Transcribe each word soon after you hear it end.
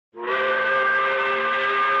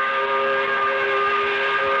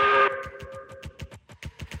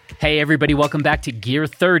Hey everybody, welcome back to Gear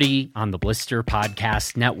 30 on the Blister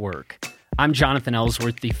Podcast Network. I'm Jonathan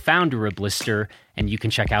Ellsworth, the founder of Blister, and you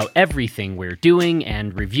can check out everything we're doing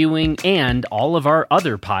and reviewing and all of our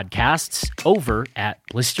other podcasts over at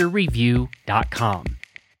blisterreview.com.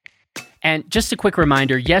 And just a quick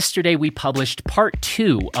reminder, yesterday we published part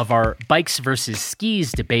 2 of our Bikes versus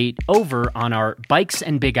Skis debate over on our Bikes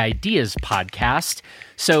and Big Ideas podcast.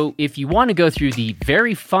 So if you want to go through the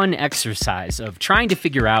very fun exercise of trying to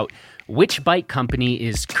figure out which bike company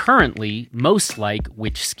is currently most like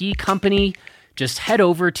which ski company, just head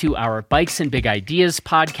over to our Bikes and Big Ideas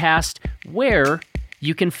podcast, where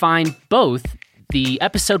you can find both the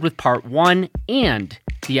episode with part 1 and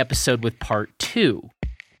the episode with part 2.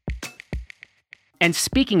 And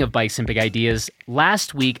speaking of Bikes and Big Ideas,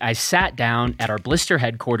 last week I sat down at our Blister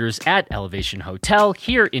headquarters at Elevation Hotel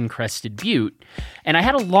here in Crested Butte, and I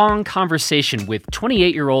had a long conversation with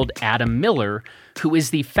 28-year-old Adam Miller, who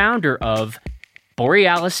is the founder of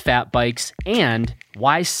Borealis Fat Bikes and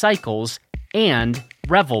Wise Cycles and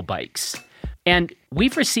Revel Bikes. And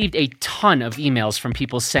we've received a ton of emails from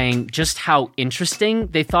people saying just how interesting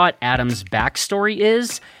they thought Adam's backstory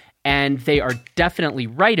is, and they are definitely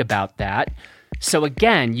right about that. So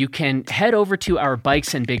again, you can head over to our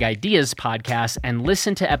Bikes and Big Ideas podcast and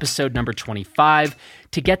listen to episode number 25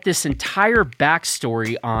 to get this entire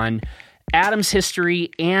backstory on Adam's history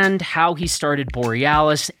and how he started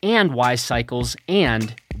Borealis and Wise Cycles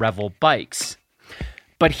and Revel Bikes.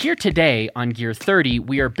 But here today on Gear 30,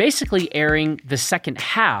 we are basically airing the second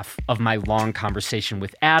half of my long conversation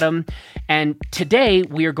with Adam. And today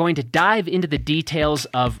we are going to dive into the details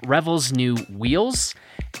of Revel's new wheels.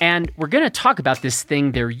 And we're going to talk about this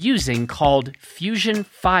thing they're using called Fusion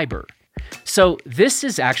Fiber. So this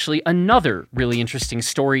is actually another really interesting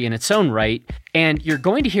story in its own right, and you're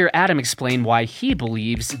going to hear Adam explain why he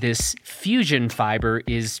believes this Fusion Fiber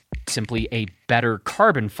is simply a better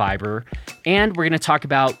carbon fiber, and we're going to talk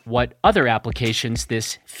about what other applications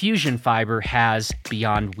this Fusion Fiber has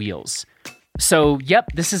beyond wheels. So, yep,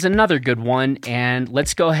 this is another good one, and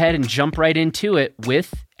let's go ahead and jump right into it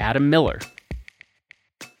with Adam Miller.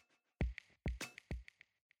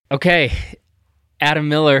 Okay, Adam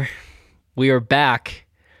Miller, we are back.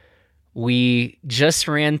 We just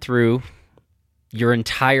ran through your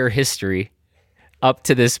entire history up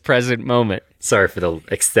to this present moment. Sorry for the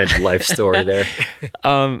extended life story there.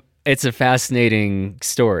 It's a fascinating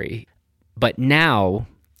story. But now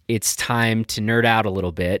it's time to nerd out a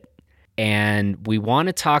little bit. And we want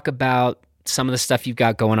to talk about some of the stuff you've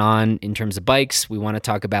got going on in terms of bikes. We want to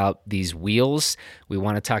talk about these wheels. We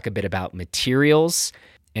want to talk a bit about materials.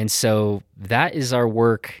 And so that is our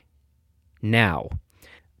work now.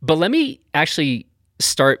 But let me actually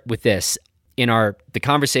start with this. In the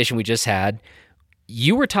conversation we just had,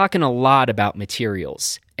 you were talking a lot about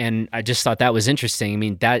materials, and I just thought that was interesting. I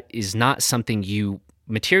mean, that is not something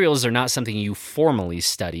materials are not something you formally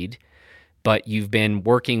studied, but you've been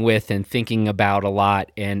working with and thinking about a lot,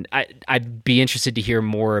 and I'd be interested to hear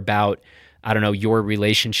more about, I don't know, your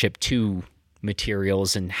relationship to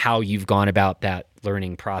materials and how you've gone about that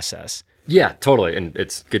learning process. Yeah, totally. And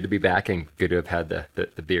it's good to be back and good to have had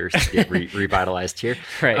the beers get revitalized here.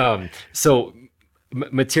 Right.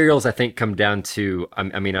 Materials, I think, come down to,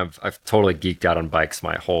 I mean, I've totally geeked out on bikes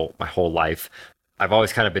my whole life. I've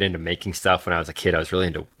always kind of been into making stuff. When I was a kid, I was really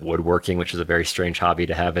into woodworking, which is a very strange hobby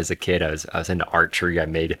to have as a kid. I was into archery. I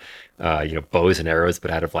made, bows and arrows,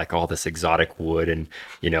 but out of like all this exotic wood and,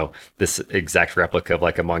 this exact replica of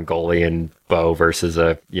like a Mongolian bow versus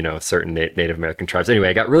a, certain Native American tribes. Anyway,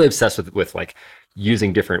 I got really obsessed with like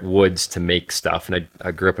using different woods to make stuff. And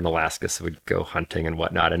I grew up in Alaska, so we'd go hunting and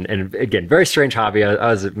whatnot. And again, very strange hobby.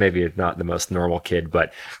 I was maybe not the most normal kid,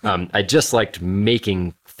 but I just liked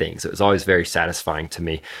making things. It was always very satisfying to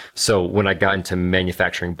me. So when I got into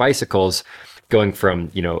manufacturing bicycles, going from,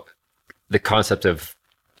 the concept of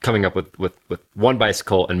coming up with one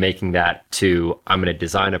bicycle and making that to I'm going to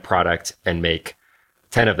design a product and make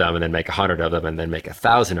 10 of them and then make 100 of them and then make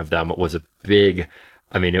 1,000 of them was a big,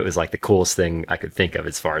 it was like the coolest thing I could think of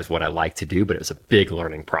as far as what I like to do, but it was a big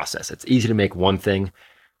learning process. It's easy to make one thing.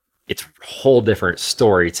 It's a whole different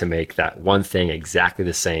story to make that one thing exactly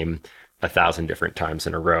the same 1,000 different times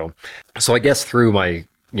in a row. So I guess through my,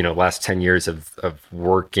 last 10 years of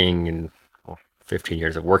working and 15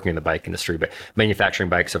 years of working in the bike industry, but manufacturing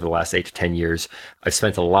bikes over the last 8 to 10 years, I've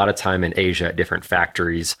spent a lot of time in Asia at different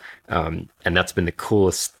factories. And that's been the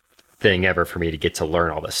coolest thing ever for me to get to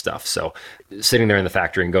learn all this stuff. So sitting there in the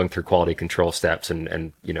factory and going through quality control steps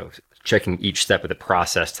and checking each step of the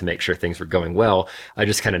process to make sure things were going well, I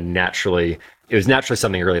just kind of it was naturally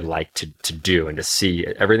something I really liked to do and to see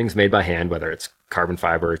everything's made by hand, whether it's carbon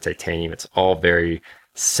fiber, titanium. It's all very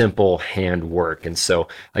simple hand work. And so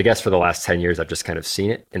I guess for the last 10 years, I've just kind of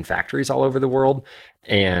seen it in factories all over the world.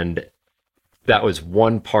 And that was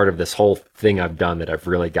one part of this whole thing I've done that I've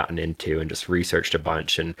really gotten into and just researched a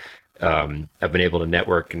bunch. And I've been able to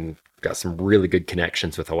network and got some really good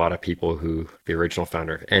connections with a lot of people who, the original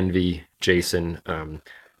founder of Envy, Jason,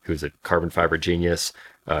 who's a carbon fiber genius,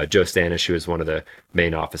 Joe Stanish, who is one of the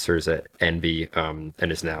main officers at Envy, and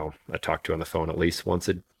is now I talk to on the phone at least once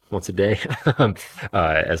a day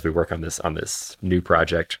as we work on this new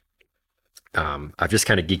project. I've just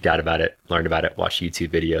kind of geeked out about it, learned about it, watched YouTube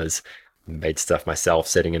videos, made stuff myself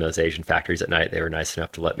sitting in those Asian factories at night. They were nice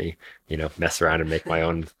enough to let me, mess around and make my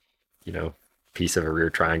own, piece of a rear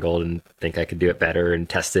triangle and think I could do it better and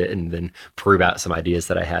test it and then prove out some ideas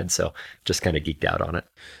that I had. So just kind of geeked out on it.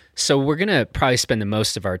 So we're going to probably spend the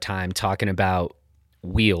most of our time talking about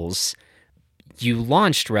wheels. You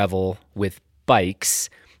launched Revel with bikes.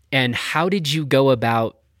 And how did you go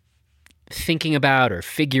about thinking about or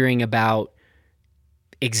figuring about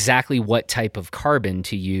exactly what type of carbon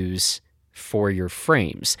to use for your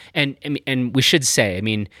frames? And we should say,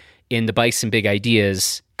 in the Bikes and Big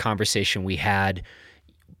Ideas conversation we had,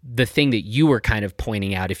 the thing that you were kind of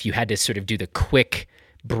pointing out, if you had to sort of do the quick,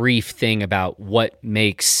 brief thing about what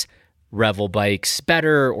makes Revel bikes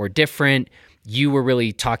better or different, you were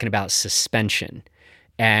really talking about suspension.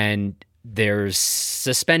 And there's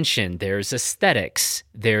suspension, there's aesthetics,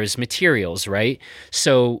 there's materials, right?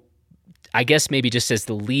 So I guess maybe just as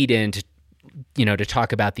the lead in to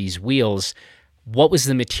talk about these wheels, what was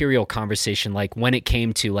the material conversation like when it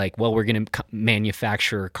came to we're going to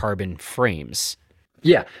manufacture carbon frames?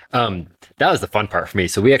 Yeah, that was the fun part for me.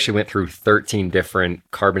 So we actually went through 13 different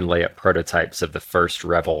carbon layup prototypes of the first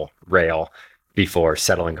Revel rail before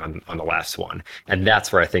settling on the last one. And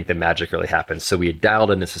that's where I think the magic really happened. So we had dialed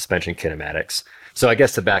in the suspension kinematics. So I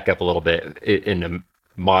guess to back up a little bit, in a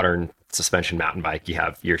modern suspension mountain bike, you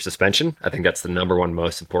have your suspension. I think that's the number one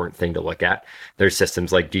most important thing to look at. There's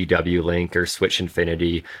systems like DW Link or Switch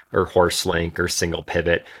Infinity or Horse Link or Single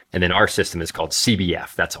Pivot. And then our system is called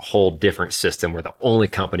CBF. That's a whole different system. We're the only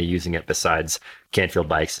company using it besides Canfield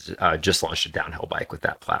Bikes. Just launched a downhill bike with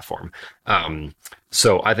that platform.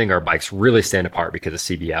 So I think our bikes really stand apart because of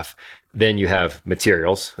CBF. Then you have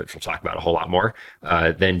materials, which we'll talk about a whole lot more.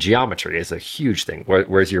 Then geometry is a huge thing.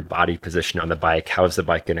 Where's your body position on the bike? How is the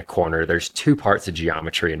bike in a corner? There's two parts of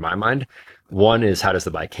geometry in my mind. One is how does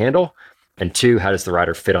the bike handle? And two, how does the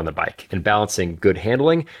rider fit on the bike? And balancing good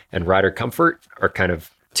handling and rider comfort are kind of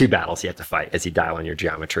two battles you have to fight as you dial in your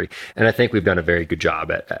geometry. And I think we've done a very good job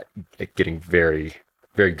at getting very,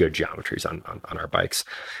 very good geometries on our bikes.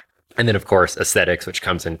 And then, of course, aesthetics, which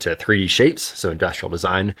comes into 3D shapes, so industrial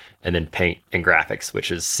design, and then paint and graphics,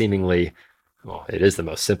 which is seemingly, well, it is the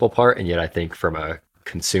most simple part, and yet I think from a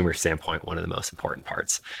consumer standpoint, one of the most important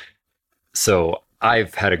parts. So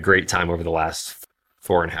I've had a great time over the last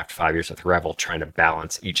 4.5 to 5 years with Revel trying to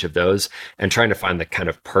balance each of those and trying to find the kind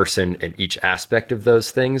of person in each aspect of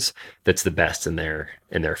those things that's the best in their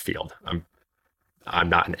field. I'm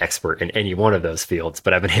not an expert in any one of those fields,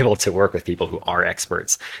 but I've been able to work with people who are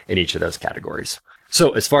experts in each of those categories.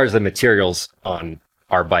 So as far as the materials on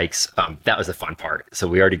our bikes, that was the fun part. So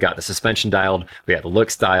we already got the suspension dialed, we got the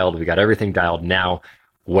looks dialed, we got everything dialed. Now,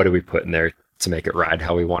 what do we put in there to make it ride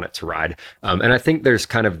how we want it to ride? And I think there's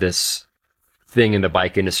kind of this thing in the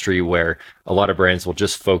bike industry where a lot of brands will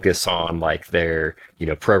just focus on their,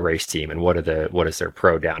 pro race team and what is their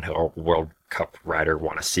pro downhill World Cup rider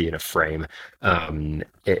want to see in a frame. And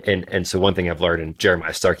so one thing I've learned, and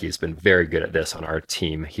Jeremiah Starkey has been very good at this on our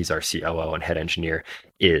team, he's our COO and head engineer,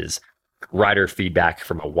 is rider feedback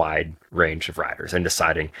from a wide range of riders and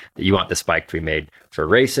deciding that you want this bike to be made for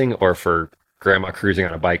racing or for grandma cruising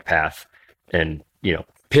on a bike path, and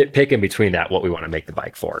pick in between that what we want to make the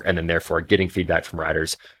bike for, and then therefore getting feedback from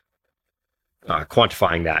riders,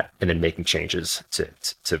 quantifying that, and then making changes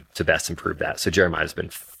to best improve that. So Jeremiah has been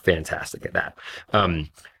fantastic at that.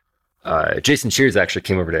 Jason Shears actually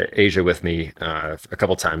came over to Asia with me a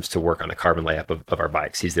couple times to work on the carbon layup of our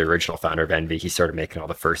bikes. He's the original founder of Envy. He started making all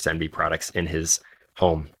the first Envy products in his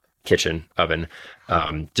home kitchen oven,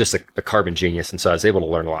 just a carbon genius. And so I was able to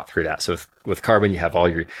learn a lot through that. So with carbon, you have all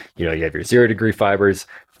your, you have your 0 degree fibers,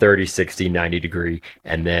 30, 60, 90 degree.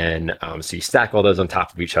 And then, so you stack all those on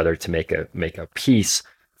top of each other to make a piece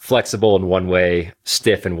flexible in one way,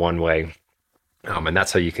 stiff in one way. And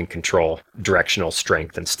that's how you can control directional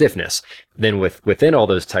strength and stiffness. Then within all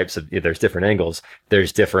those types of, there's different angles,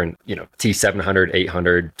 there's different, T700,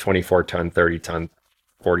 800, 24 ton, 30 ton,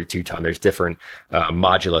 42 ton. There's different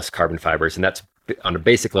modulus carbon fibers, and that's on a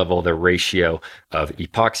basic level, the ratio of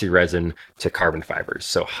epoxy resin to carbon fibers.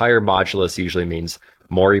 So higher modulus usually means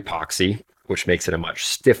more epoxy, which makes it a much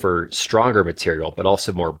stiffer, stronger material, but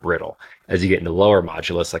also more brittle. As you get into lower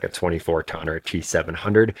modulus, like a 24 ton or a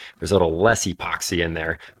T700, there's a little less epoxy in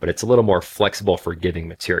there, but it's a little more flexible, forgiving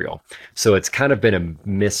material. So it's kind of been a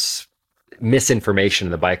misinformation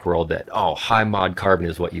in the bike world that, oh, high mod carbon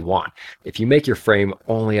is what you want. If you make your frame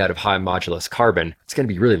only out of high modulus carbon, it's going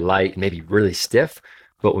to be really light and maybe really stiff.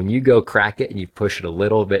 But when you go crack it and you push it a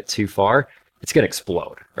little bit too far, it's going to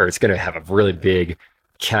explode, or it's going to have a really big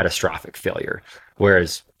catastrophic failure.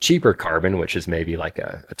 Whereas cheaper carbon, which is maybe like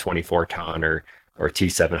a 24 ton or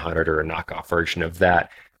T700 or a knockoff version of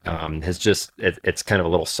that, it's kind of a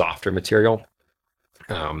little softer material.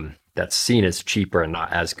 That's seen as cheaper and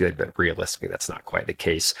not as good, but realistically, that's not quite the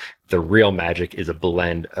case. The real magic is a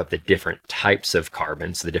blend of the different types of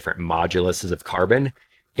carbon, so the different moduluses of carbon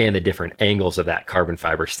and the different angles of that carbon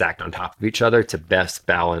fiber stacked on top of each other to best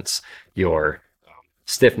balance your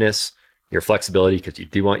stiffness, your flexibility, because you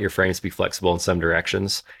do want your frames to be flexible in some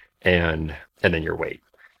directions, and then your weight.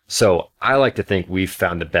 So I like to think we've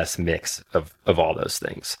found the best mix of all those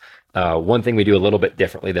things. One thing we do a little bit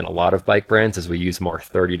differently than a lot of bike brands is we use more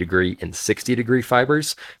 30 degree and 60 degree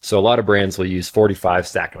fibers. So a lot of brands will use 45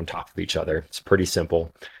 stacked on top of each other. It's pretty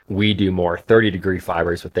simple. We do more 30 degree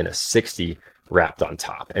fibers within a 60 wrapped on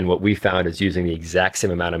top. And what we found is using the exact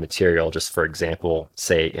same amount of material, just for example,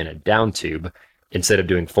 say in a down tube, instead of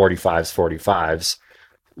doing 45s,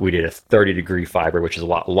 we did a 30 degree fiber, which is a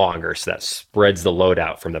lot longer. So that spreads the load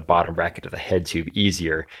out from the bottom bracket to the head tube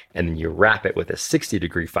easier. And then you wrap it with a 60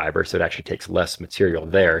 degree fiber. So it actually takes less material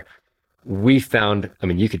there. We found,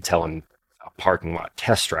 you could tell in a parking lot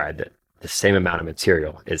test ride that the same amount of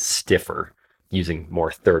material is stiffer using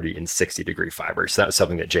more 30 and 60 degree fibers. So that was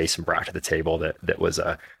something that Jason brought to the table that was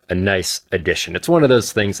a nice addition. It's one of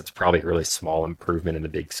those things that's probably a really small improvement in the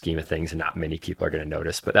big scheme of things and not many people are going to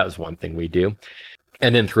notice, but that was one thing we do.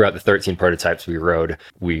 And then throughout the 13 prototypes we rode,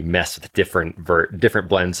 we messed with different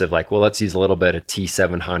blends of like, well, let's use a little bit of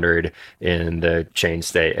T700 in the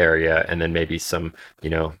chainstay area, and then maybe some,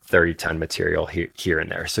 30-ton material here and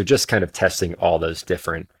there. So just kind of testing all those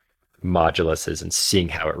different moduluses and seeing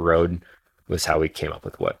how it rode was how we came up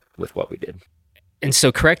with what we did. And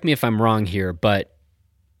so correct me if I'm wrong here, but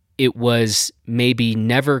it was maybe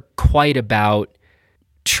never quite about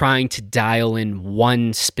trying to dial in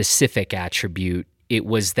one specific attribute. It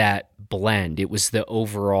was that blend. It was the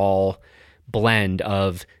overall blend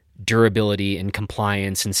of durability and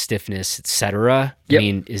compliance and stiffness, et cetera.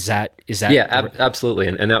 Yep. Is that? Yeah, absolutely.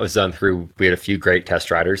 And that was done we had a few great test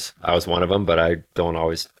riders. I was one of them, but I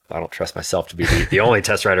don't trust myself to be the only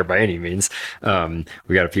test rider by any means.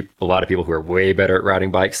 We got a lot of people who are way better at riding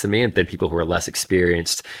bikes than me, and then people who are less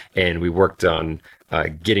experienced. And we worked on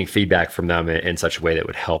getting feedback from them in such a way that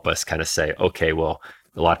would help us kind of say, okay, well,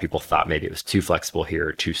 a lot of people thought maybe it was too flexible here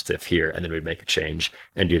or too stiff here, and then we'd make a change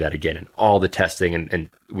and do that again. And all the testing, and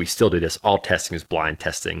we still do this, all testing is blind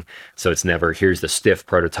testing. So it's never, here's the stiff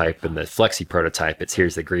prototype and the flexi prototype. It's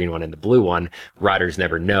here's the green one and the blue one. Riders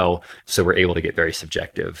never know. So we're able to get very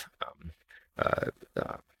subjective,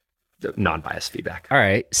 non-biased feedback. All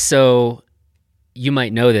right. So you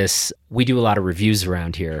might know this. We do a lot of reviews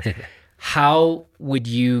around here. How would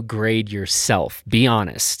you grade yourself? Be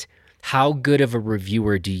honest. How good of a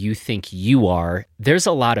reviewer do you think you are? There's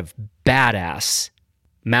a lot of badass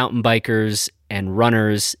mountain bikers and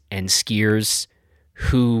runners and skiers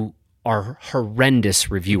who are horrendous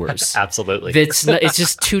reviewers. Absolutely. It's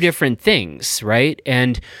just two different things, right?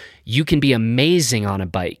 And you can be amazing on a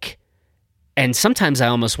bike. And sometimes I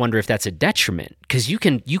almost wonder if that's a detriment, because you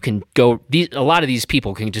can go, a lot of these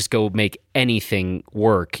people can just go make anything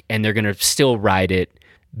work and they're going to still ride it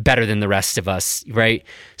better than the rest of us, right?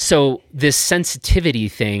 So this sensitivity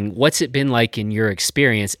thing, what's it been like in your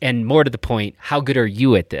experience? And more to the point, how good are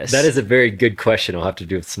you at this? That is a very good question. I'll have to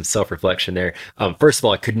do some self-reflection there. First of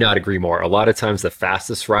all, I could not agree more. A lot of times the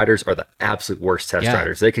fastest riders are the absolute worst test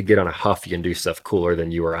riders. They could get on a Huffy and do stuff cooler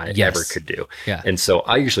than you or I ever could do. Yeah. And so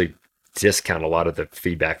I usually discount a lot of the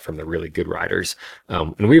feedback from the really good riders.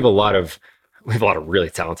 And we have a lot of really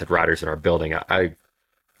talented riders in our building.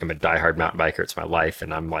 I'm a diehard mountain biker. It's my life.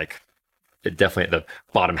 And I'm like definitely at the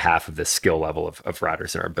bottom half of the skill level of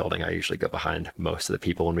riders in our building. I usually go behind most of the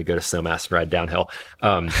people when we go to Snowmass and ride downhill.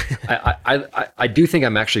 I do think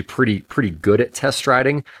I'm actually pretty good at test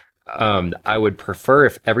riding. I would prefer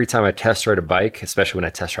if every time I test ride a bike, especially when I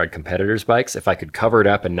test ride competitors' bikes, if I could cover it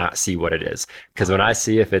up and not see what it is. Because when I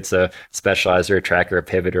see if it's a Specialized or a Tracker, a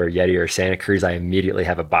Pivot or a Yeti or a Santa Cruz, I immediately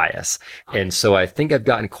have a bias. And so I think I've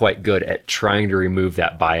gotten quite good at trying to remove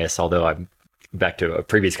that bias, although I'm back to a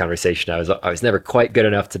previous conversation, I was never quite good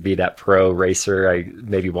enough to be that pro racer I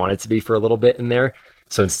maybe wanted to be for a little bit in there.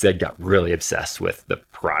 So instead got really obsessed with the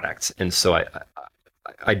product. And so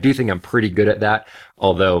I do think I'm pretty good at that.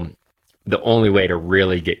 Although the only way to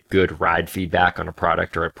really get good ride feedback on a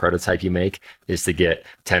product or a prototype you make is to get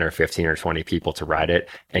 10 or 15 or 20 people to ride it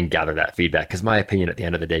and gather that feedback. Because my opinion at the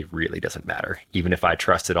end of the day really doesn't matter, even if I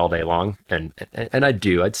trust it all day long. And I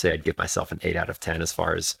do, I'd say I'd give myself an 8 out of 10 as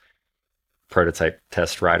far as prototype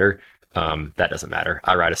test rider. That doesn't matter.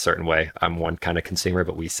 I ride a certain way. I'm one kind of consumer,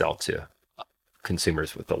 but we sell to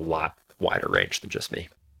consumers with a lot wider range than just me.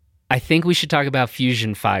 I think we should talk about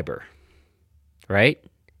Fusion Fiber, right?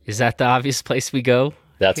 Is that the obvious place we go?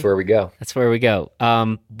 That's where we go. That's where we go.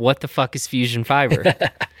 What the fuck is Fusion Fiber?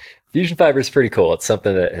 Fusion Fiber is pretty cool. It's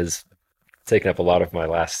something that has taken up a lot of my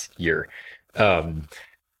last year.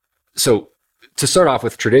 So to start off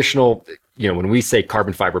with traditional, when we say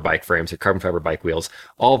carbon fiber bike frames or carbon fiber bike wheels,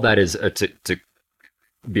 all of that is to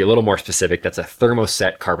be a little more specific. That's a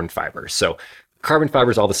thermoset carbon fiber. So carbon fiber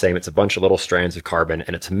is all the same. It's a bunch of little strands of carbon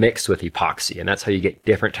and it's mixed with epoxy. And that's how you get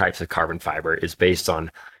different types of carbon fiber, is based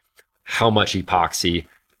on how much epoxy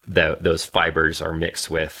those fibers are mixed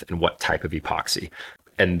with and what type of epoxy.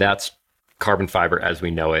 And that's carbon fiber as we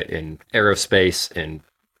know it in aerospace, in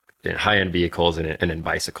high-end vehicles, and in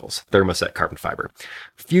bicycles, thermoset carbon fiber.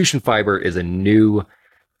 Fusion fiber is a new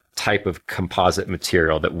type of composite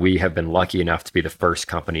material that we have been lucky enough to be the first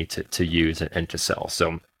company to use and to sell.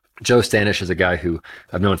 So Joe Stanish is a guy who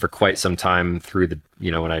I've known for quite some time through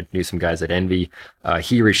when I knew some guys at Envy.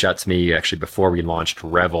 He reached out to me actually before we launched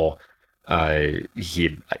Revel.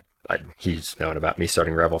 He's known about me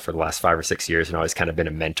starting Revel for the last 5 or 6 years and always kind of been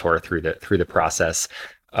a mentor through the process.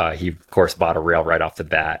 He of course bought a rail right off the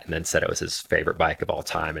bat and then said it was his favorite bike of all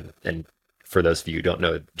time. And for those of you who don't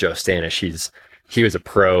know Joe Stanish, he was a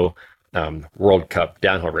pro World Cup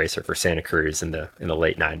downhill racer for Santa Cruz in the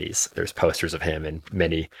late 90s. There's posters of him in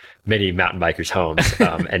many mountain bikers' homes.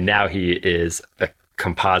 And now he is a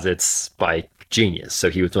composites bike genius. So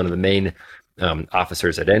he was one of the main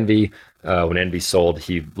officers at Envy. When Envy sold,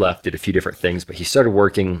 he left, did a few different things, but he started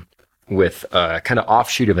working with a kind of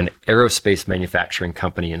offshoot of an aerospace manufacturing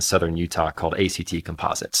company in southern Utah called ACT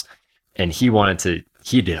Composites. And he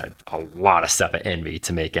did a lot of stuff at Envy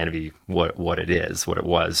to make Envy what it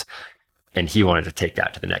was. And he wanted to take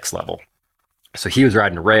that to the next level. So he was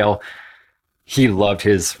riding a rail. He loved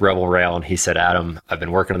his Revel rail. And he said, Adam, I've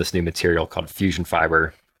been working on this new material called Fusion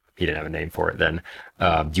Fiber. He didn't have a name for it then.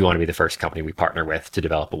 Do you want to be the first company we partner with to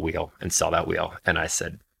develop a wheel and sell that wheel? And I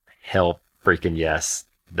said, hell freaking yes,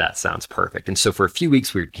 that sounds perfect. And so for a few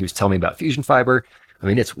weeks, he was telling me about Fusion Fiber. I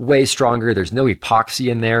mean, it's way stronger. There's no epoxy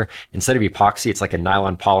in there. Instead of epoxy, it's like a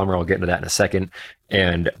nylon polymer. I'll get into that in a second.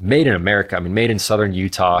 And made in America. I mean, made in southern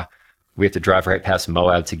Utah. We have to drive right past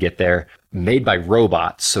Moab to get there. Made by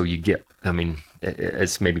robots. So you get,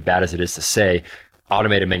 as maybe bad as it is to say,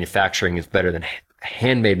 automated manufacturing is better than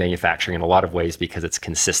handmade manufacturing in a lot of ways because it's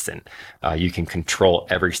consistent. You can control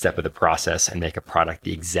every step of the process and make a product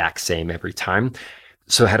the exact same every time.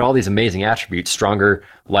 So it had all these amazing attributes: stronger,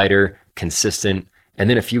 lighter, consistent. And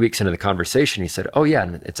then a few weeks into the conversation, he said, oh yeah,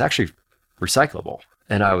 and it's actually recyclable.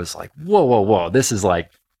 And I was like, whoa. This is like,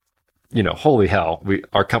 holy hell.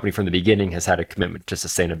 Our company from the beginning has had a commitment to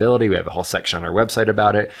sustainability. We have a whole section on our website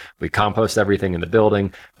about it. We compost everything in the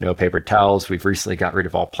building, no paper towels. We've recently got rid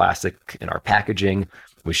of all plastic in our packaging.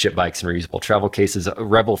 We ship bikes in reusable travel cases.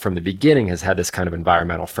 Revel from the beginning has had this kind of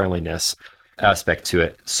environmental friendliness aspect to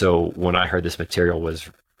it. So when I heard this material was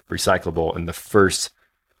recyclable and the first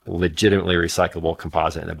legitimately recyclable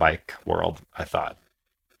composite in the bike world, I thought,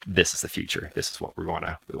 this is the future. This is what we want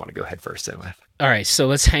to go head first in with. All right, so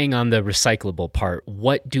let's hang on the recyclable part.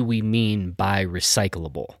 What do we mean by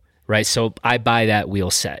recyclable, right? So I buy that wheel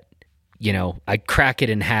set. I crack it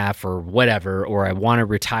in half or whatever, or I want to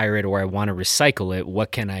retire it or I want to recycle it.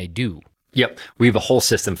 What can I do? Yep, we have a whole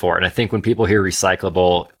system for it. And I think when people hear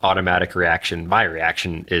recyclable, automatic reaction, my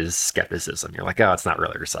reaction is skepticism. You're like, oh, it's not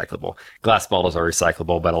really recyclable. Glass bottles are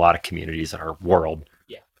recyclable, but a lot of communities in our world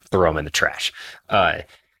throw them in the trash.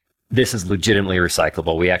 This is legitimately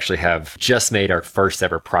recyclable. We actually have just made our first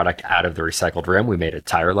ever product out of the recycled rim. We made a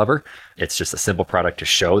tire lever. It's just a simple product to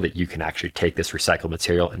show that you can actually take this recycled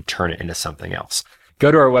material and turn it into something else. Go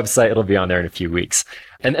to our website. It'll be on there in a few weeks.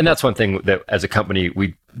 And that's one thing that as a company,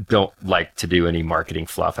 we don't like to do any marketing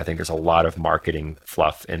fluff. I think there's a lot of marketing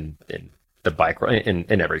fluff in the bike,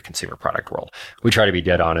 in every consumer product world. We try to be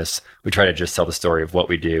dead honest. We try to just tell the story of what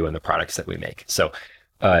we do and the products that we make. So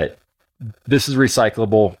this is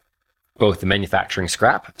recyclable, both the manufacturing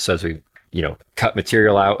scrap. So as we cut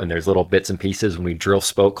material out and there's little bits and pieces when we drill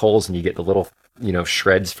spoke holes and you get the little,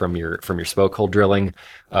 shreds from your spoke hole drilling.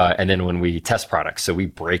 And then when we test products, so we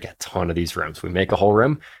break a ton of these rims. We make a whole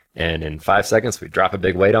rim and in 5 seconds, we drop a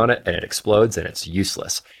big weight on it and it explodes and it's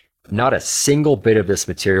useless. Not a single bit of this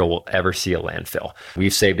material will ever see a landfill.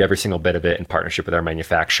 We've saved every single bit of it in partnership with our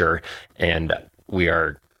manufacturer, and we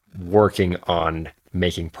are working on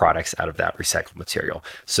making products out of that recycled material.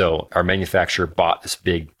 So our manufacturer bought this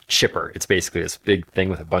big chipper. It's basically this big thing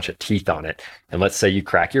with a bunch of teeth on it. And let's say you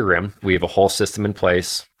crack your rim. We have a whole system in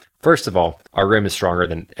place. First of all, our rim is stronger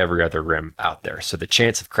than every other rim out there. So the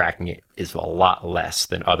chance of cracking it is a lot less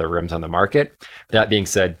than other rims on the market. That being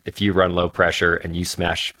said, if you run low pressure and you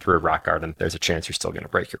smash through a rock garden, there's a chance you're still going to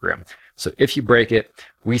break your rim. So if you break it,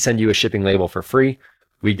 we send you a shipping label for free.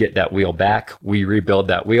 We get that wheel back. We rebuild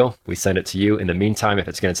that wheel. We send it to you. In the meantime, if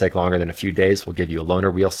it's going to take longer than a few days, we'll give you a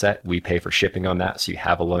loaner wheel set. We pay for shipping on that. So you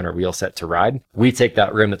have a loaner wheel set to ride. We take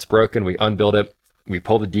that rim that's broken. We unbuild it. We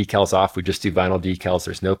pull the decals off. We just do vinyl decals.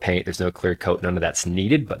 There's no paint. There's no clear coat. None of that's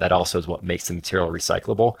needed, but that also is what makes the material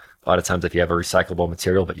recyclable. A lot of times if you have a recyclable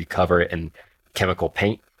material, but you cover it in chemical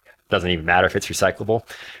paint, it doesn't even matter if it's recyclable.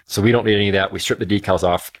 So we don't need any of that. We strip the decals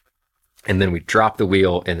off and then we drop the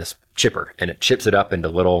wheel in this chipper and it chips it up into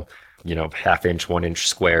little, 1/2 inch, 1 inch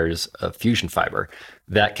squares of fusion fiber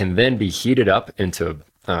that can then be heated up to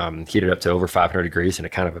over 500 degrees in a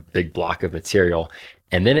kind of a big block of material.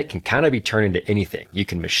 And then it can kind of be turned into anything. You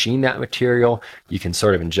can machine that material, you can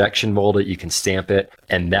sort of injection mold it, you can stamp it.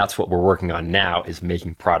 And that's what we're working on now, is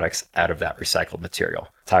making products out of that recycled material.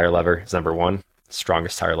 Tire lever is number one,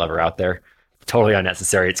 strongest tire lever out there. Totally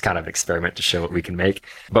unnecessary. It's kind of an experiment to show what we can make.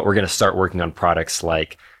 But we're going to start working on products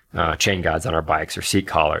like chain guides on our bikes or seat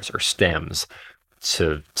collars or stems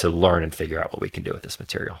to learn and figure out what we can do with this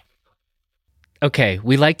material. Okay,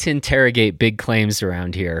 we like to interrogate big claims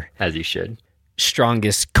around here. As you should.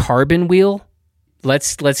 Strongest carbon wheel?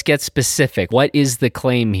 Let's get specific. What is the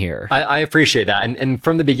claim here? I appreciate that. And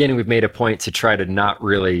from the beginning, we've made a point to try to not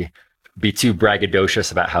really be too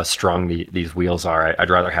braggadocious about how strong these wheels are. I'd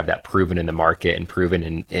rather have that proven in the market and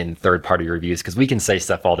proven in third-party reviews, because we can say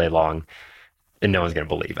stuff all day long and no one's going to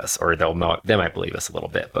believe us, or they might believe us a little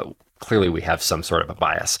bit, but clearly we have some sort of a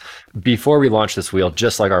bias. Before we launched this wheel,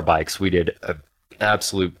 just like our bikes, we did an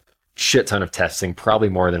absolute shit ton of testing, probably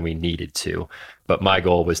more than we needed to. But my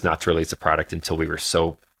goal was not to release a product until we were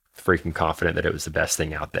so freaking confident that it was the best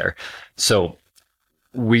thing out there. So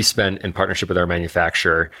we spent, in partnership with our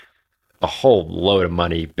manufacturer, a whole load of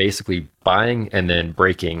money basically buying and then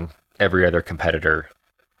breaking every other competitor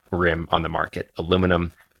rim on the market,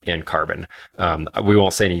 aluminum and carbon. We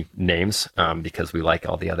won't say any names because we like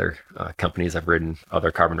all the other companies. I've ridden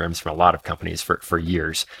other carbon rims from a lot of companies for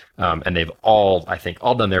years. And they've all, I think,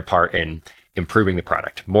 all done their part in improving the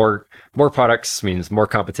product. More products means more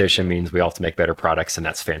competition, means we all have to make better products, and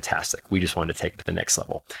that's fantastic. We just wanted to take it to the next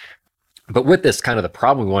level. But with this, kind of the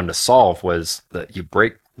problem we wanted to solve was that you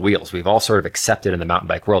break wheels. We've all sort of accepted in the mountain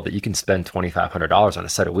bike world that you can spend $2,500 on a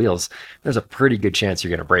set of wheels. There's a pretty good chance you're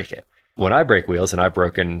going to break it. When I break wheels, and I've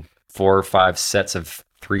broken 4 or 5 sets of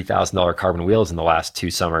 $3,000 carbon wheels in the last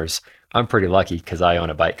 2 summers, I'm pretty lucky because I own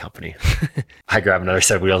a bike company. I grab another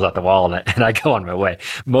set of wheels out the wall and I go on my way.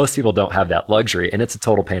 Most people don't have that luxury, and it's a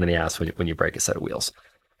total pain in the ass when you break a set of wheels.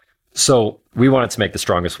 So we wanted to make the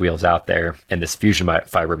strongest wheels out there, and this fusion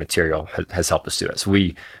fiber material has helped us do it. So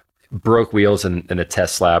we broke wheels in a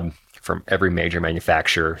test lab from every major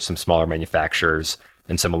manufacturer, some smaller manufacturers,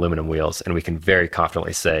 and some aluminum wheels. And we can very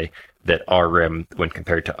confidently say that our rim, when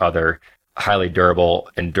compared to other highly durable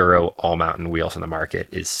enduro all-mountain wheels in the market,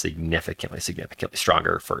 is significantly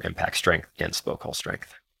stronger for impact strength and spoke hole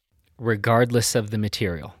strength. Regardless of the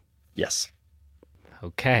material? Yes.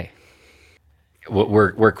 Okay.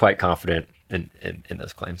 We're quite confident in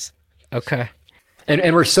those claims. Okay.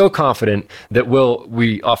 And we're so confident that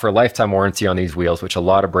we offer a lifetime warranty on these wheels, which a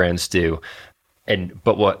lot of brands do.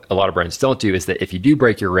 But what a lot of brands don't do is that if you do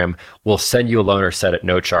break your rim, we'll send you a loaner set at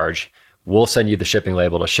no charge. We'll send you the shipping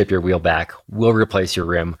label to ship your wheel back. We'll replace your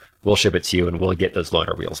rim. We'll ship it to you, and we'll get those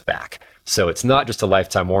loaner wheels back. So it's not just a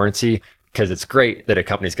lifetime warranty, because it's great that a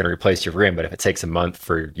company's going to replace your rim, but if it takes a month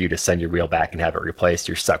for you to send your wheel back and have it replaced,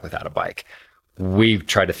 you're stuck without a bike. We've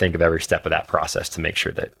tried to think of every step of that process to make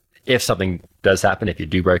sure that if something does happen, if you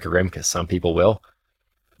do break a rim, because some people will,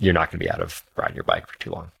 you're not going to be out of riding your bike for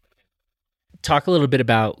too long. Talk a little bit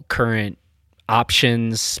about current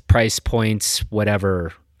options, price points,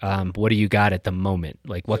 whatever. What do you got at the moment?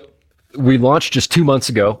 Like what? We launched just 2 months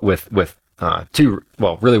ago with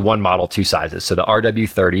really one model, 2 sizes. So the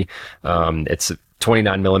RW30, it's a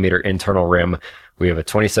 29 millimeter internal rim We have a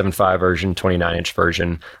 27.5 version, 29-inch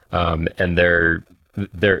version, and they're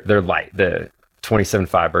light. The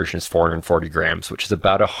 27.5 version is 440 grams, which is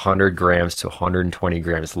about 100 grams to 120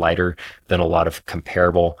 grams lighter than a lot of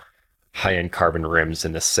comparable high-end carbon rims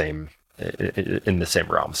in the same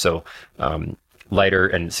realm. So lighter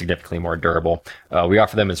and significantly more durable. We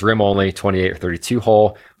offer them as rim only, 28 or 32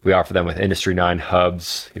 hole. We offer them with Industry 9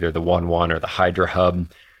 hubs, either the 1-1 or the Hydra hub,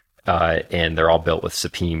 and they're all built with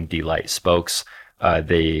Sapim D-Lite spokes.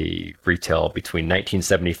 They retail between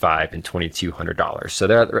 $1,975 and $2,200. So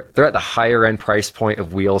they're at the higher end price point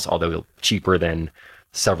of wheels, although cheaper than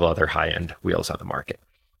several other high end wheels on the market.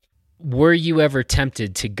 Were you ever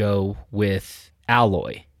tempted to go with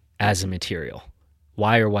alloy as a material?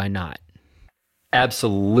 Why or why not?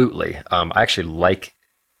 Absolutely. I actually like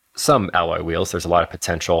some alloy wheels. There's a lot of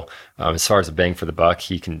potential. As far as a bang for the buck,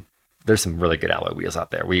 there's some really good alloy wheels out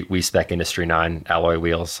there. We spec Industry 9 alloy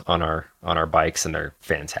wheels on our bikes, and they're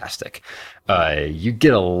fantastic. You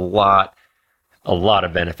get a lot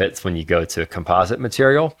of benefits when you go to a composite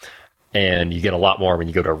material, and you get a lot more when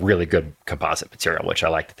you go to a really good composite material, which I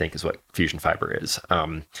like to think is what Fusion Fiber is.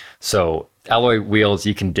 So alloy wheels,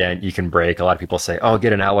 you can dent, you can break. A lot of people say, oh,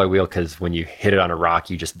 get an alloy wheel because when you hit it on a rock,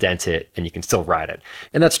 you just dent it and you can still ride it.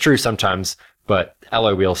 And that's true sometimes, but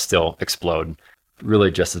alloy wheels still explode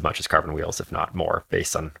really just as much as carbon wheels, if not more,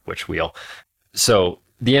 based on which wheel. So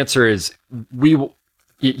the answer is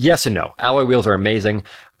yes and no. Alloy wheels are amazing.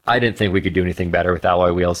 I didn't think we could do anything better with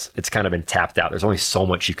alloy wheels. It's kind of been tapped out. There's only so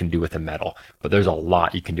much you can do with a metal, but there's a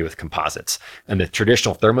lot you can do with composites. And the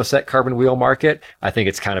traditional thermoset carbon wheel market, I think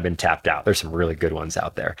it's kind of been tapped out. There's some really good ones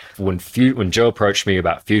out there. When Joe approached me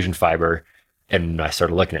about Fusion Fiber, and I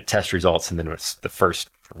started looking at test results, and then it was the first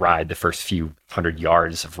few hundred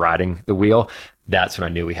yards of riding the wheel, that's when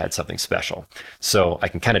I knew we had something special. So I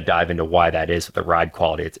can kind of dive into why that is with the ride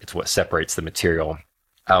quality. It's what separates the material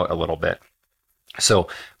out a little bit. So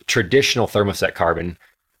traditional thermoset carbon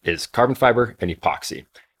is carbon fiber and epoxy.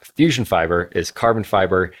 Fusion Fiber is carbon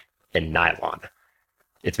fiber and nylon.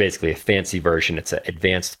 It's basically a fancy version. It's an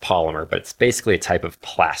advanced polymer, but it's basically a type of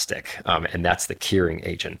plastic, and that's the curing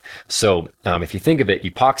agent. So if you think of it,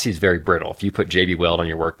 epoxy is very brittle. If you put JB Weld on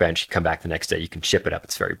your workbench, you come back the next day, you can chip it up.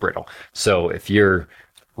 It's very brittle. So if you're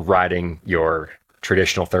riding your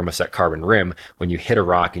traditional thermoset carbon rim, when you hit a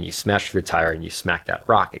rock and you smash through the tire and you smack that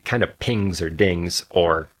rock, it kind of pings or dings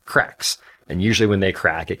or cracks. And usually when they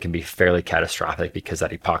crack, it can be fairly catastrophic because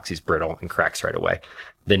that epoxy is brittle and cracks right away.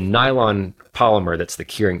 The nylon polymer that's the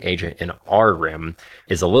curing agent in our rim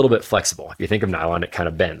is a little bit flexible. If you think of nylon, it kind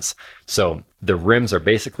of bends. So the rims are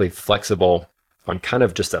basically flexible on kind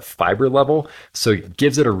of just a fiber level. So it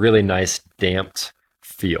gives it a really nice damped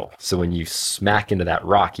feel. So when you smack into that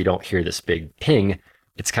rock, you don't hear this big ping.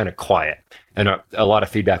 It's kind of quiet. And a lot of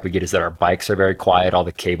feedback we get is that our bikes are very quiet. All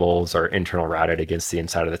the cables are internal routed against the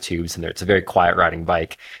inside of the tubes, and it's a very quiet riding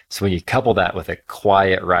bike. So when you couple that with a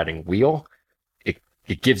quiet riding wheel,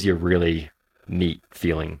 it gives you a really neat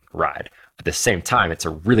feeling ride. At the same time, it's a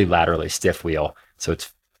really laterally stiff wheel, so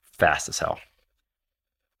it's fast as hell.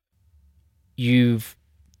 You've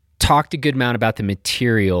talked a good amount about the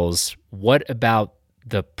materials. What about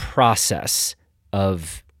the process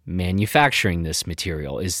of manufacturing this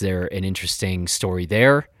material? Is there an interesting story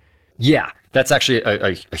there? Yeah, that's actually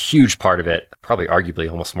a huge part of it, probably arguably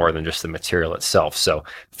almost more than just the material itself. So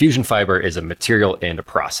Fusion Fiber is a material and a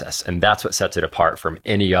process, and that's what sets it apart from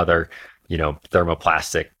any other,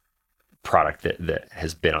 thermoplastic product that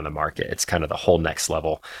has been on the market. It's kind of the whole next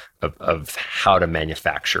level of how to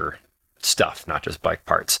manufacture stuff, not just bike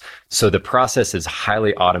parts. So the process is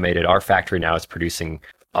highly automated. Our factory now is producing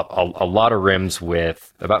a lot of rims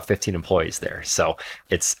with about 15 employees there. So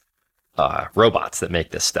it's robots that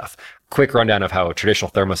make this stuff. Quick rundown of how a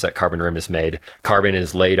traditional thermoset carbon rim is made. Carbon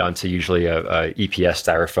is laid onto usually a EPS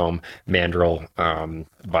styrofoam mandrel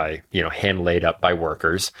by hand laid up by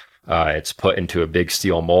workers. It's put into a big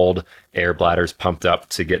steel mold. Air bladders pumped up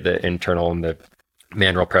to get the internal and the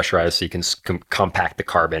mandrel pressurized so you can compact the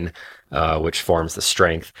carbon, which forms the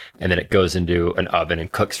strength. And then it goes into an oven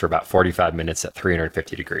and cooks for about 45 minutes at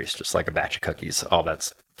 350 degrees, just like a batch of cookies. All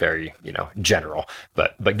that's very, general,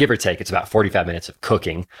 but give or take, it's about 45 minutes of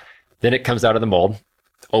cooking. Then it comes out of the mold,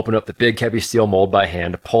 open up the big heavy steel mold by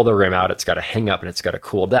hand, pull the rim out. It's got to hang up and it's got to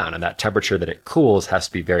cool down. And that temperature that it cools has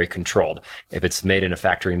to be very controlled. If it's made in a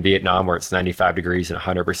factory in Vietnam where it's 95 degrees and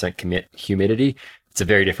 100% humidity, it's a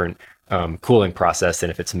very different cooling process than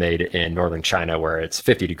if it's made in northern China where it's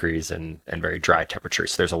 50 degrees and very dry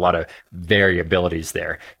temperatures. So there's a lot of variabilities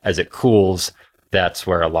there. As it cools, that's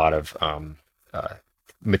where a lot of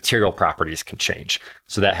material properties can change.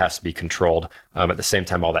 So that has to be controlled. At the same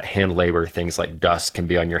time, all that hand labor, things like dust can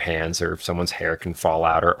be on your hands, or someone's hair can fall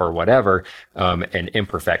out, or whatever, and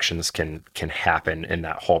imperfections can happen in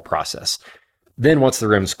that whole process. Then once the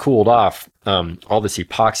rim's cooled off, all this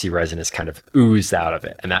epoxy resin is kind of oozed out of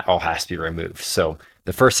it, and that all has to be removed. So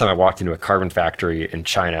the first time I walked into a carbon factory in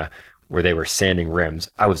China where they were sanding rims,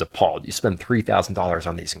 I was appalled. You spend $3,000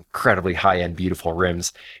 on these incredibly high-end, beautiful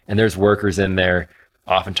rims, and there's workers in there,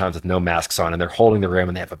 oftentimes with no masks on, and they're holding the rim,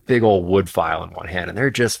 and they have a big old wood file in one hand, and they're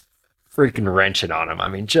just freaking wrenching on them. I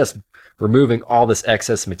mean, just removing all this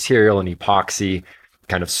excess material and epoxy,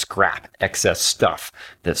 kind of scrap, excess stuff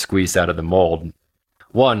that's squeezed out of the mold.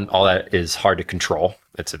 One, all that is hard to control.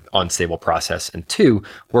 It's an unstable process. And two,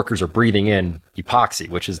 workers are breathing in epoxy,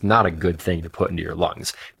 which is not a good thing to put into your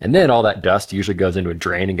lungs. And then all that dust usually goes into a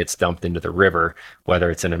drain and gets dumped into the river,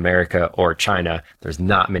 whether it's in America or China. There's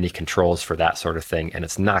not many controls for that sort of thing, and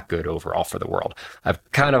it's not good overall for the world. I've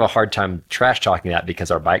kind of a hard time trash talking that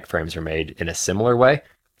because our bike frames are made in a similar way.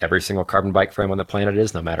 Every single carbon bike frame on the planet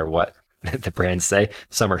is, no matter what the brands say.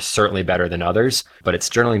 Some are certainly better than others, but it's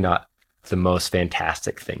generally not the most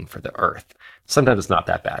fantastic thing for the earth. Sometimes it's not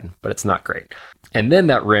that bad, but it's not great. And then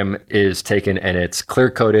that rim is taken and it's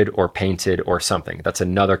clear coated or painted or something. That's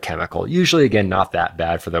another chemical. Usually, again, not that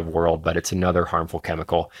bad for the world, but it's another harmful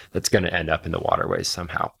chemical that's going to end up in the waterways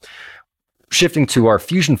somehow. Shifting to our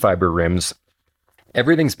fusion fiber rims,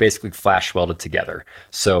 everything's basically flash welded together.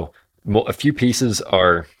 So a few pieces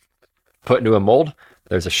are put into a mold.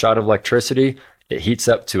 There's a shot of electricity. It heats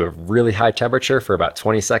up to a really high temperature for about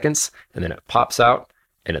 20 seconds, and then it pops out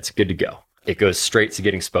and it's good to go. It goes straight to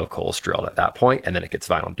getting spoke holes drilled at that point, and then it gets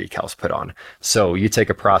vinyl decals put on. So you take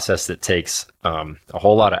a process that takes a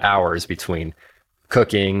whole lot of hours between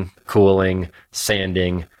cooking, cooling,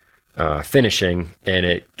 sanding, finishing, and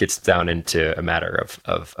it gets down into a matter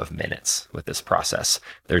of minutes with this process.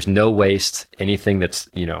 There's no waste. Anything that's,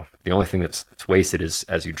 the only thing that's wasted is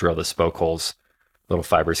as you drill the spoke holes, little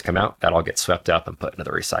fibers come out, that all gets swept up and put into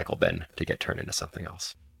the recycle bin to get turned into something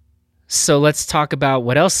else. So let's talk about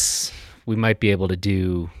what else we might be able to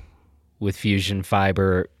do with fusion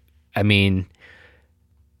fiber. I mean,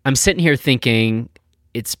 I'm sitting here thinking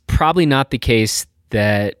it's probably not the case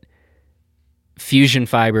that fusion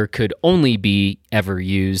fiber could only be ever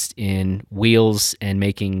used in wheels and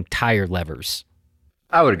making tire levers.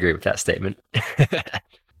 I would agree with that statement.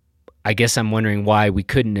 I guess I'm wondering why we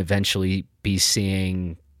couldn't eventually be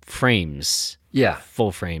seeing frames,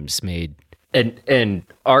 full frames made. And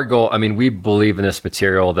our goal, I mean, we believe in this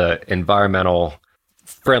material, the environmental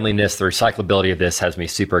friendliness, the recyclability of this has me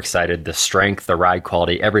super excited. The strength, the ride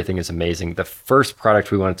quality, everything is amazing. The first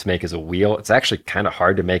product we wanted to make is a wheel. It's actually kind of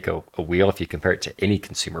hard to make a wheel if you compare it to any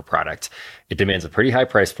consumer product. It demands a pretty high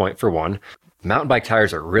price point for one. Mountain bike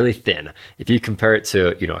tires are really thin. If you compare it to,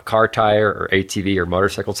 a car tire or ATV or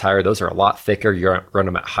motorcycle tire, those are a lot thicker. You run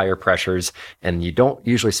them at higher pressures, and you don't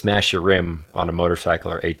usually smash your rim on a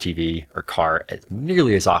motorcycle or ATV or car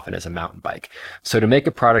nearly as often as a mountain bike. So to make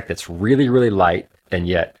a product that's really, really light and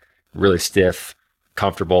yet really stiff,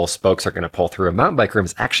 comfortable, spokes are going to pull through, a mountain bike rim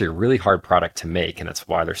is actually a really hard product to make, and that's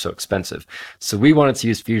why they're so expensive. So we wanted to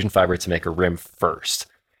use fusion fiber to make a rim first.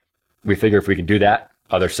 We figure if we can do that,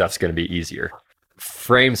 other stuff's going to be easier.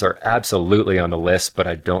 Frames are absolutely on the list, but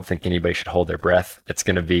I don't think anybody should hold their breath. It's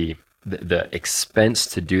going to be, the expense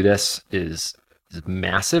to do this is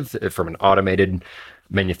massive from an automated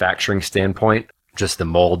manufacturing standpoint. Just the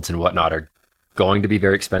molds and whatnot are going to be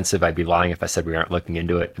very expensive. I'd be lying if I said we aren't looking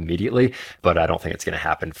into it immediately, but I don't think it's going to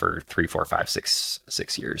happen for 3, 4, 5,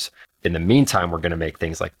 6 years. In the meantime, we're going to make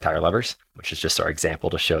things like tire levers, which is just our example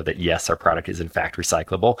to show that, yes, our product is in fact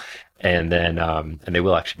recyclable. And then, and they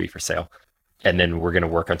will actually be for sale. And then we're going to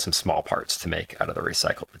work on some small parts to make out of the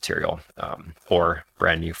recycled material, or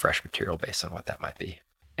brand new fresh material based on what that might be.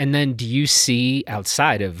 And then do you see,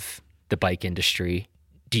 outside of the bike industry,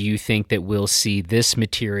 do you think that we'll see this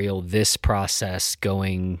material, this process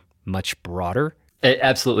going much broader?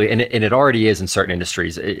 Absolutely. And it already is in certain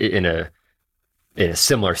industries in a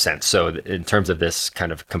similar sense. So in terms of this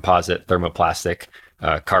kind of composite thermoplastic,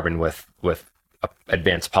 carbon with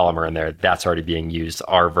advanced polymer in there, that's already being used.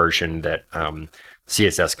 Our version that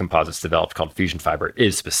CSS Composites developed, called Fusion Fiber,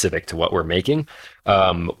 is specific to what we're making.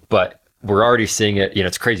 But we're already seeing it.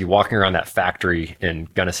 It's crazy walking around that factory in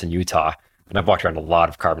Gunnison, Utah, and I've walked around a lot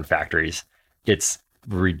of carbon factories. It's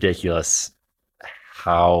ridiculous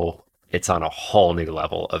how it's on a whole new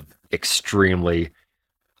level of extremely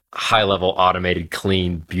high level, automated,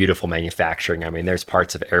 clean, beautiful manufacturing. I mean, there's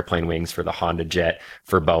parts of airplane wings for the Honda Jet,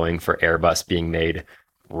 for Boeing, for Airbus being made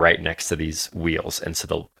right next to these wheels. And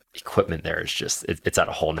so equipment there is just it's at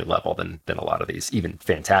a whole new level than a lot of these even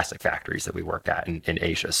fantastic factories that we work at in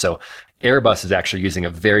Asia. So Airbus is actually using a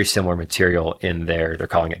very similar material in there. They're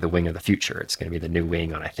calling it the wing of the future. It's going to be the new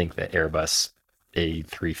wing on, I think, the Airbus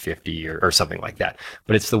A350 or something like that.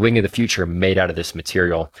 But it's the wing of the future made out of this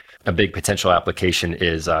material. A big potential application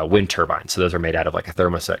is wind turbines. So those are made out of like a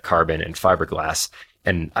thermoset carbon and fiberglass.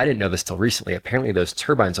 And I didn't know this till recently. Apparently those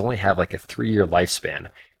turbines only have like a 3-year lifespan.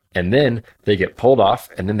 And then they get pulled off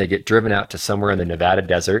and then they get driven out to somewhere in the Nevada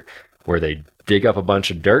desert where they dig up a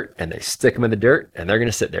bunch of dirt and they stick them in the dirt, and they're going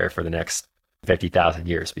to sit there for the next 50,000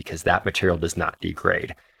 years because that material does not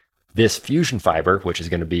degrade. This fusion fiber, which is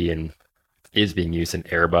being used in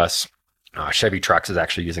Airbus. Chevy Trucks is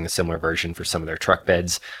actually using a similar version for some of their truck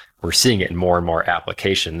beds. We're seeing it in more and more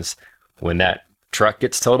applications. When that truck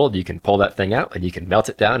gets totaled, you can pull that thing out and you can melt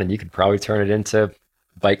it down and you can probably turn it into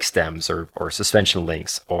bike stems or suspension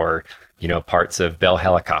links or, parts of Bell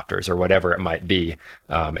helicopters or whatever it might be.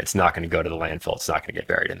 It's not going to go to the landfill. It's not going to get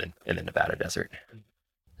buried in the Nevada desert.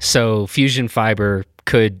 So fusion fiber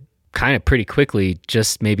could kind of pretty quickly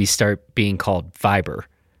just maybe start being called fiber.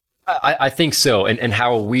 I think so. And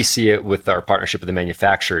how we see it with our partnership with the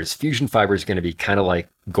manufacturers, fusion fiber is going to be kind of like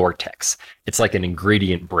Gore-Tex. It's like an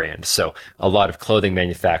ingredient brand. So a lot of clothing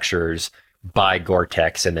manufacturers buy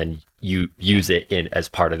Gore-Tex and then you use it as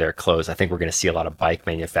part of their clothes. I think we're going to see a lot of bike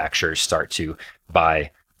manufacturers start to buy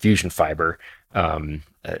fusion fiber and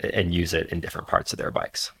use it in different parts of their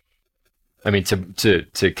bikes. I mean,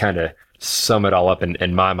 to kind of sum it all up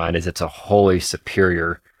in my mind is it's a wholly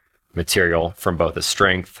superior material from both a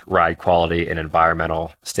strength, ride quality, and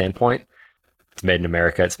environmental standpoint. It's made in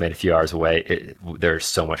America. It's made a few hours away. There's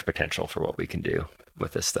so much potential for what we can do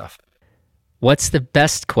with this stuff. What's the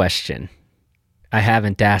best question I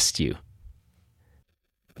haven't asked you?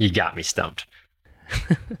 You got me stumped.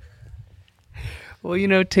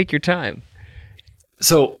 Well, take your time.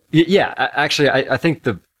 So, yeah, actually, I think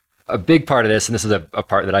a big part of this, and this is a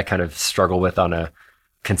part that I kind of struggle with on a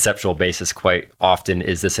conceptual basis quite often,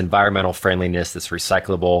 is this environmental friendliness, this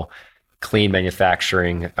recyclable, clean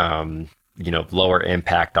manufacturing, lower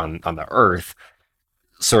impact on the earth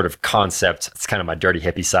sort of concept. It's kind of my dirty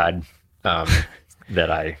hippie side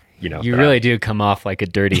that I, You really do come off like a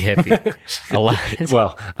dirty hippie a lot.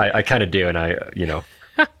 Well, I kind of do. And I,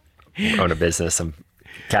 own a business. I'm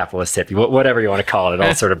capitalist hippie, whatever you want to call it. It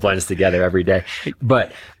all sort of blends together every day.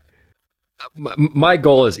 But my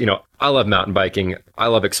goal is, I love mountain biking. I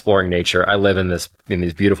love exploring nature. I live in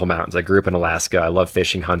these beautiful mountains. I grew up in Alaska. I love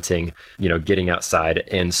fishing, hunting, getting outside.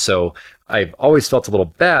 And so I've always felt a little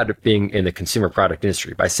bad being in the consumer product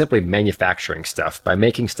industry by simply manufacturing stuff, by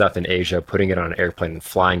making stuff in Asia, putting it on an airplane and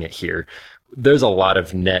flying it here. There's a lot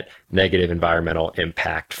of net negative environmental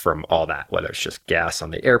impact from all that, whether it's just gas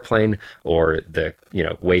on the airplane or the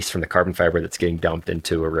waste from the carbon fiber that's getting dumped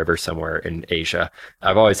into a river somewhere in Asia.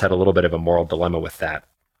 I've always had a little bit of a moral dilemma with that.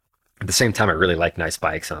 At the same time, I really like nice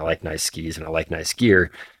bikes and I like nice skis and I like nice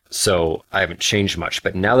gear. So I haven't changed much.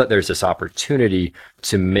 But now that there's this opportunity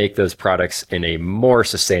to make those products in a more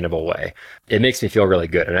sustainable way, it makes me feel really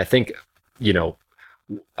good. And I think,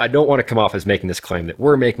 I don't want to come off as making this claim that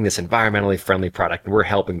we're making this environmentally friendly product and we're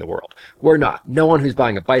helping the world. We're not. No one who's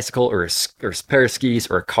buying a bicycle or a pair of skis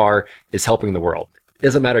or a car is helping the world. It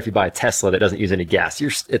doesn't matter if you buy a Tesla that doesn't use any gas.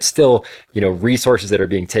 It's still, resources that are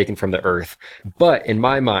being taken from the earth. But in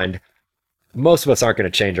my mind, most of us aren't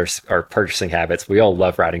going to change our purchasing habits. We all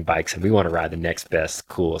love riding bikes and we want to ride the next best,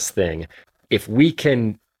 coolest thing. If we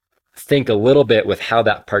can think a little bit with how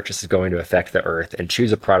that purchase is going to affect the earth and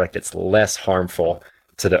choose a product that's less harmful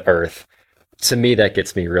to the earth, to me, that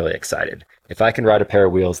gets me really excited. If I can ride a pair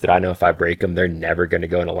of wheels that I know if I break them, they're never going to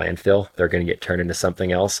go in a landfill, they're going to get turned into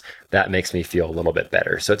something else, that makes me feel a little bit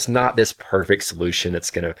better. So it's not this perfect solution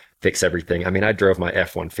that's going to fix everything. I mean, I drove my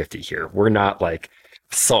F-150 here. We're not like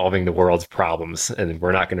solving the world's problems and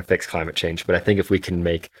we're not going to fix climate change. But I think if we can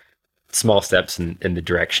make small steps in the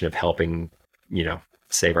direction of helping,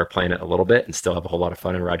 save our planet a little bit and still have a whole lot of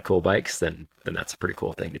fun and ride cool bikes, then that's a pretty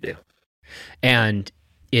cool thing to do. And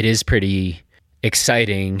it is pretty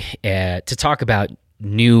exciting to talk about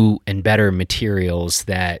new and better materials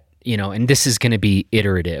that, and this is going to be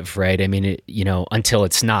iterative, right? I mean, until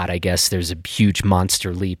it's not, I guess there's a huge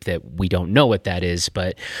monster leap that we don't know what that is.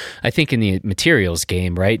 But I think in the materials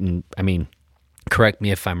game, right? And I mean, correct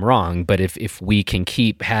me if I'm wrong, but if we can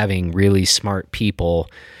keep having really smart people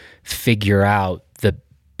figure out the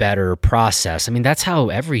better process, I mean, that's how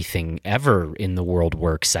everything ever in the world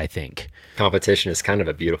works, I think. Competition is kind of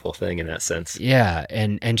a beautiful thing in that sense. Yeah,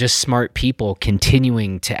 and just smart people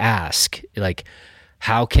continuing to ask, like,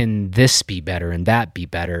 how can this be better and that be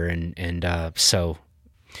better? And so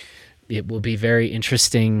it will be very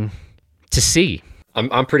interesting to see.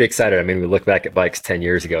 I'm pretty excited. I mean, we look back at bikes 10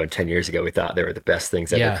 years ago, and 10 years ago, we thought they were the best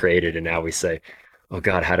things ever created. And now we say, oh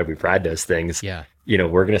God, how did we ride those things? Yeah.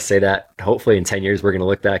 We're going to say that hopefully in 10 years, we're going to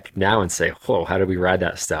look back now and say, whoa, how did we ride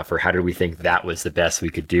that stuff? Or how did we think that was the best we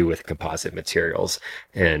could do with composite materials?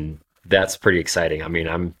 And that's pretty exciting. I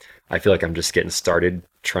mean, I feel like I'm just getting started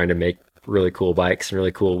trying to make really cool bikes and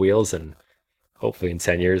really cool wheels. And hopefully in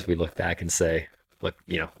 10 years, we look back and say, look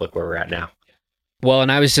where we're at now. Well,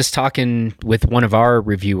 and I was just talking with one of our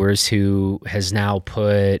reviewers who has now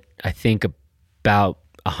put, I think, about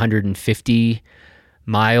 150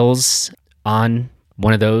 miles on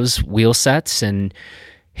one of those wheel sets. And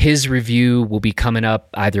his review will be coming up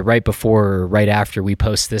either right before or right after we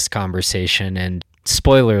post this conversation. And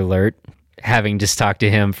spoiler alert, having just talked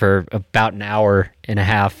to him for about an hour and a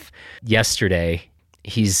half yesterday,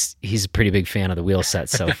 he's a pretty big fan of the wheel set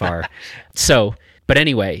so far. But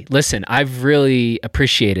anyway, listen, I've really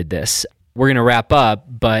appreciated this. We're going to wrap up,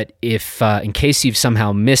 but if in case you've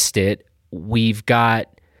somehow missed it, we've got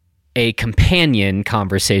a companion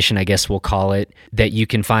conversation, I guess we'll call it, that you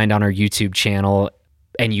can find on our YouTube channel,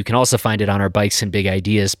 and you can also find it on our Bikes and Big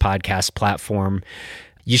Ideas podcast platform.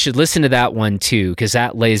 You should listen to that one too, because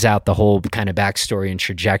that lays out the whole kind of backstory and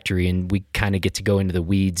trajectory, and we kind of get to go into the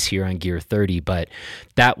weeds here on Gear 30, but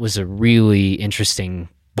that was a really interesting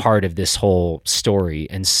part of this whole story.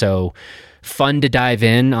 And so fun to dive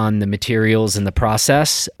in on the materials and the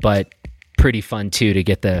process, but pretty fun too to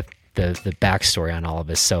get the backstory on all of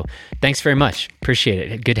this. So thanks very much. Appreciate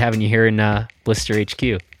it. Good having you here in Blister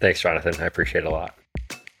HQ. Thanks, Jonathan. I appreciate it a lot.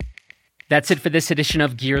 That's it for this edition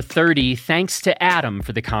of Gear 30. Thanks to Adam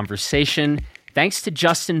for the conversation. Thanks to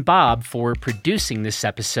Justin Bob for producing this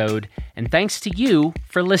episode. And thanks to you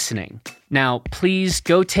for listening. Now, please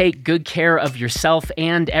go take good care of yourself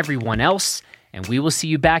and everyone else. And we will see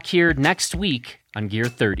you back here next week on Gear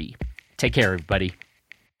 30. Take care, everybody.